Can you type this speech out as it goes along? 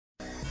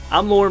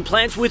I'm Lauren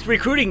Plants with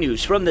recruiting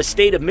news from the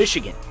state of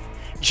Michigan.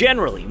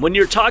 Generally, when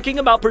you're talking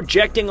about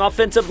projecting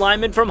offensive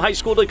linemen from high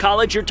school to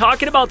college, you're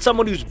talking about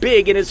someone who's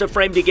big and is a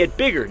frame to get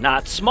bigger,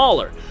 not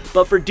smaller.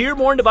 But for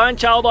Dearborn Divine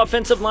Child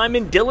offensive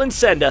lineman Dylan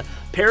Senda,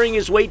 paring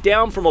his weight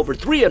down from over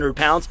 300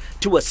 pounds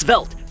to a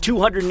svelte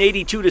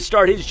 282 to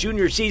start his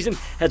junior season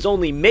has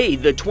only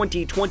made the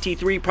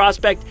 2023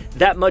 prospect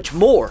that much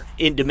more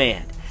in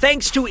demand.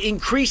 Thanks to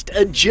increased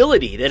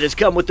agility that has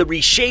come with the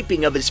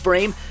reshaping of his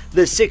frame,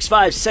 the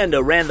 6'5"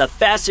 Senda ran the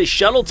fastest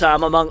shuttle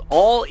time among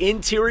all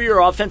interior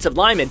offensive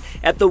linemen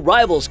at the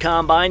Rivals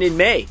Combine in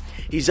May.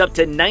 He's up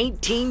to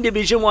 19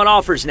 Division I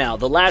offers now,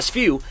 the last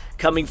few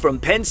coming from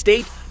Penn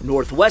State,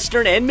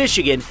 Northwestern, and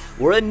Michigan,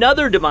 where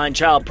another Divine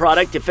Child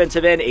product,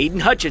 defensive end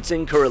Aiden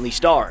Hutchinson, currently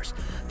stars.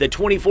 The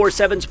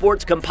 24/7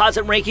 Sports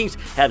composite rankings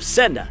have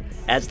Senda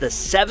as the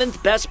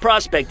 7th best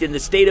prospect in the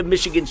state of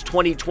Michigan's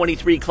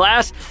 2023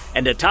 class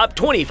and a top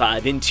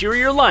 25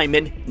 interior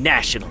lineman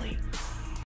nationally.